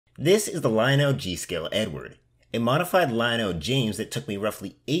This is the Lionel G-Scale Edward, a modified Lionel James that took me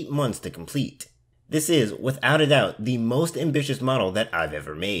roughly 8 months to complete. This is, without a doubt, the most ambitious model that I've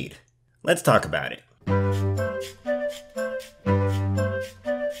ever made. Let's talk about it.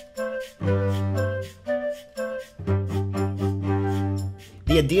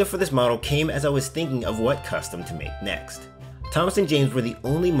 The idea for this model came as I was thinking of what custom to make next. Thomas and James were the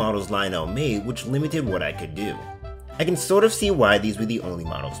only models Lionel made, which limited what I could do. I can sort of see why these were the only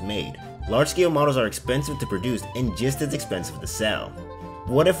models made. Large-scale models are expensive to produce and just as expensive to sell.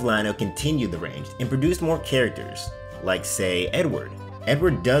 What if Lionel continued the range and produced more characters, like say Edward?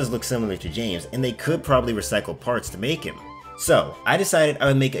 Edward does look similar to James, and they could probably recycle parts to make him. So, I decided I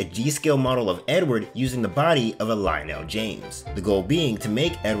would make a G-scale model of Edward using the body of a Lionel James, the goal being to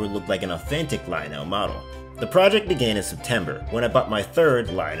make Edward look like an authentic Lionel model. The project began in September, when I bought my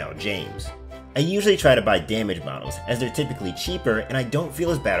third Lionel James. I usually try to buy damaged models, as they're typically cheaper and I don't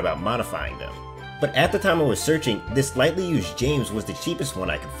feel as bad about modifying them. But at the time I was searching, this lightly used James was the cheapest one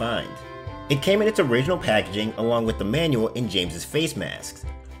I could find. It came in its original packaging along with the manual and James's face masks.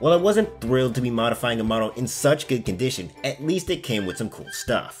 While I wasn't thrilled to be modifying a model in such good condition, at least it came with some cool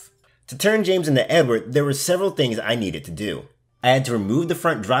stuff. To turn James into Edward, there were several things I needed to do. I had to remove the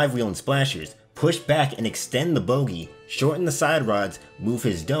front drive wheel and splashers, push back and extend the bogie, shorten the side rods, move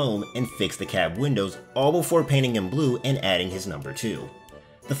his dome, and fix the cab windows, all before painting him blue and adding his number 2.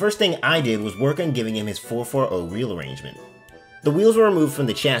 The first thing I did was work on giving him his 440 wheel arrangement. The wheels were removed from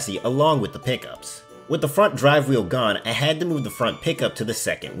the chassis along with the pickups. With the front drive wheel gone, I had to move the front pickup to the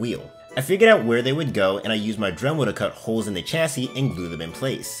second wheel. I figured out where they would go and I used my Dremel to cut holes in the chassis and glue them in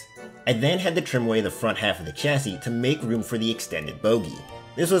place. I then had to trim away the front half of the chassis to make room for the extended bogie.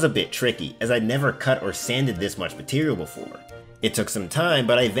 This was a bit tricky, as I'd never cut or sanded this much material before. It took some time,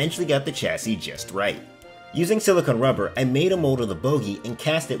 but I eventually got the chassis just right. Using silicone rubber, I made a mold of the bogie and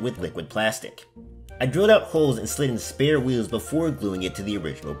cast it with liquid plastic. I drilled out holes and slid in spare wheels before gluing it to the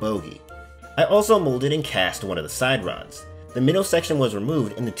original bogie. I also molded and cast one of the side rods. The middle section was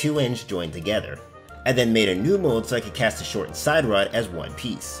removed and the 2 ends joined together. I then made a new mold so I could cast the shortened side rod as one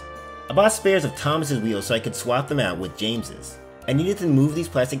piece. I bought spares of Thomas's wheels so I could swap them out with James's. I needed to move these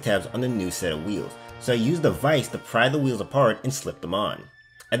plastic tabs on the new set of wheels, so I used a vise to pry the wheels apart and slip them on.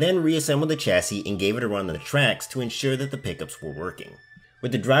 I then reassembled the chassis and gave it a run on the tracks to ensure that the pickups were working.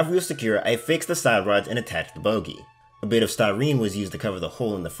 With the drive wheel secure, I fixed the side rods and attached the bogie. A bit of styrene was used to cover the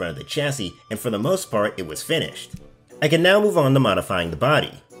hole in the front of the chassis, and for the most part, it was finished. I can now move on to modifying the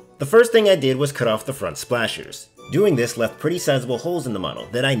body. The first thing I did was cut off the front splashers. Doing this left pretty sizable holes in the model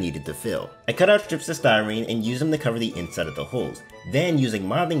that I needed to fill. I cut out strips of styrene and used them to cover the inside of the holes. Then, using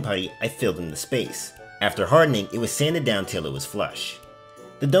modeling putty, I filled in the space. After hardening, it was sanded down till it was flush.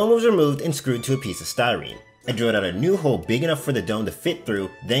 The dome was removed and screwed to a piece of styrene. I drilled out a new hole big enough for the dome to fit through,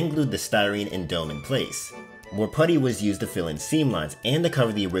 then glued the styrene and dome in place. More putty was used to fill in seam lines and to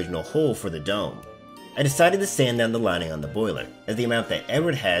cover the original hole for the dome. I decided to sand down the lining on the boiler, as the amount that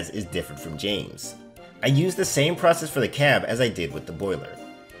Edward has is different from James. I used the same process for the cab as I did with the boiler.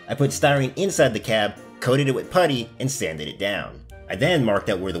 I put styrene inside the cab, coated it with putty, and sanded it down. I then marked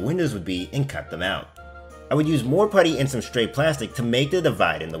out where the windows would be and cut them out. I would use more putty and some straight plastic to make the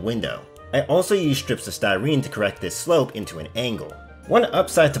divide in the window. I also used strips of styrene to correct this slope into an angle. One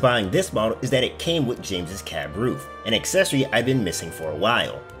upside to buying this model is that it came with James's cab roof, an accessory I've been missing for a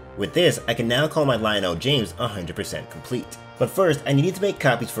while. With this, I can now call my Lionel James 100% complete. But first, I needed to make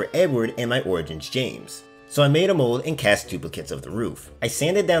copies for Edward and my Origins James. So I made a mold and cast duplicates of the roof. I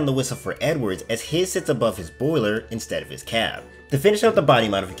sanded down the whistle for Edward's as his sits above his boiler instead of his cab. To finish out the body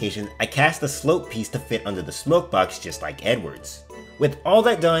modification, I cast a slope piece to fit under the smoke box just like Edward's. With all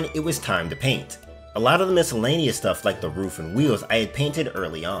that done, it was time to paint. A lot of the miscellaneous stuff like the roof and wheels I had painted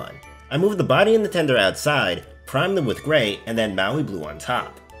early on. I moved the body and the tender outside, primed them with gray, and then Maui blue on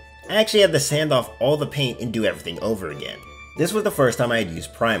top. I actually had to sand off all the paint and do everything over again. This was the first time I had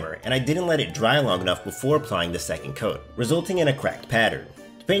used primer, and I didn't let it dry long enough before applying the second coat, resulting in a cracked pattern.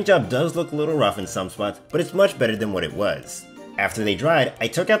 The paint job does look a little rough in some spots, but it's much better than what it was. After they dried, I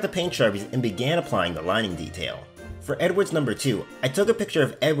took out the paint sharpies and began applying the lining detail. For Edward's number 2, I took a picture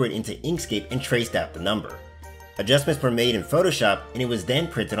of Edward into Inkscape and traced out the number. Adjustments were made in Photoshop and it was then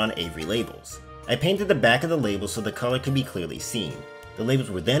printed on Avery labels. I painted the back of the labels so the color could be clearly seen. The labels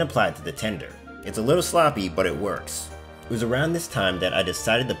were then applied to the tender. It's a little sloppy, but it works. It was around this time that I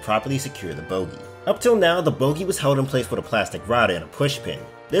decided to properly secure the bogie. Up till now, the bogie was held in place with a plastic rod and a push pin.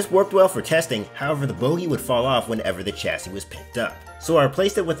 This worked well for testing, however the bogie would fall off whenever the chassis was picked up. So I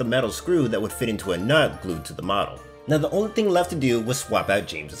replaced it with a metal screw that would fit into a nut glued to the model. Now the only thing left to do was swap out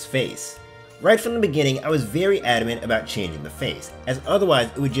James's face. Right from the beginning, I was very adamant about changing the face, as otherwise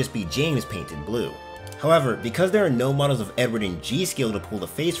it would just be James painted blue. However, because there are no models of Edward in G-Scale to pull the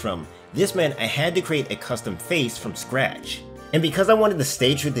face from, this meant I had to create a custom face from scratch. And because I wanted to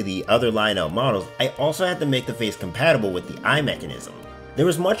stay true to the other Lionel models, I also had to make the face compatible with the eye mechanism. There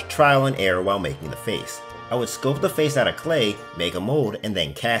was much trial and error while making the face. I would sculpt the face out of clay, make a mold, and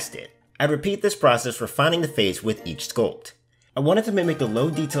then cast it. I'd repeat this process refining the face with each sculpt. I wanted to mimic the low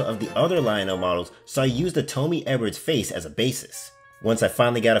detail of the other Lionel models, so I used the Tommy Edwards face as a basis. Once I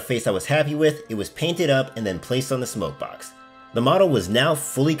finally got a face I was happy with, it was painted up and then placed on the smoke box. The model was now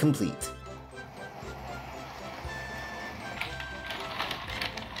fully complete.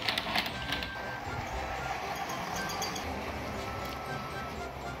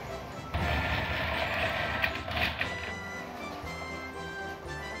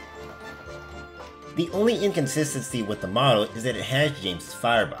 The only inconsistency with the model is that it has James's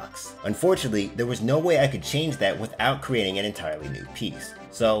firebox. Unfortunately, there was no way I could change that without creating an entirely new piece.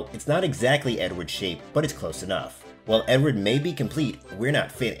 So it's not exactly Edward's shape, but it's close enough. While Edward may be complete, we're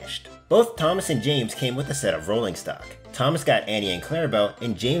not finished. Both Thomas and James came with a set of rolling stock. Thomas got Annie and Clarabelle,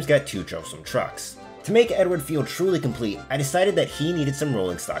 and James got 2 troublesome trucks. To make Edward feel truly complete, I decided that he needed some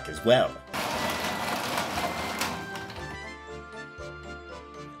rolling stock as well.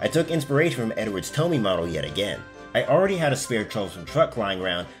 I took inspiration from Edward's Tommy model yet again. I already had a spare troublesome truck lying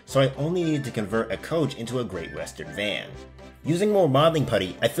around, so I only needed to convert a coach into a Great Western van. Using more modeling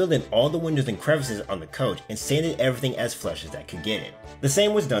putty, I filled in all the windows and crevices on the coach and sanded everything as flush as I could get it. The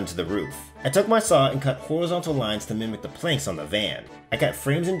same was done to the roof. I took my saw and cut horizontal lines to mimic the planks on the van. I cut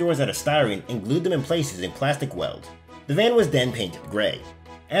frames and doors out of styrene and glued them in places in plastic weld. The van was then painted gray.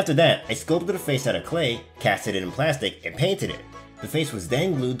 After that, I sculpted a face out of clay, casted it in plastic, and painted it. The face was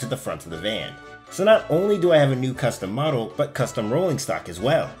then glued to the front of the van. So not only do I have a new custom model, but custom rolling stock as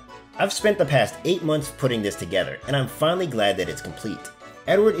well. I've spent the past 8 months putting this together, and I'm finally glad that it's complete.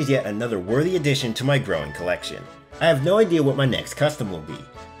 Edward is yet another worthy addition to my growing collection. I have no idea what my next custom will be.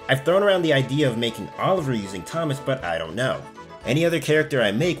 I've thrown around the idea of making Oliver using Thomas, but I don't know. Any other character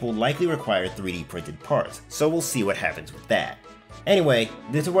I make will likely require 3D printed parts, so we'll see what happens with that. Anyway,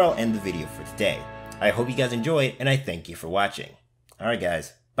 this is where I'll end the video for today. I hope you guys enjoyed, and I thank you for watching. Alright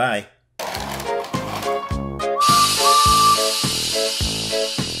guys, bye!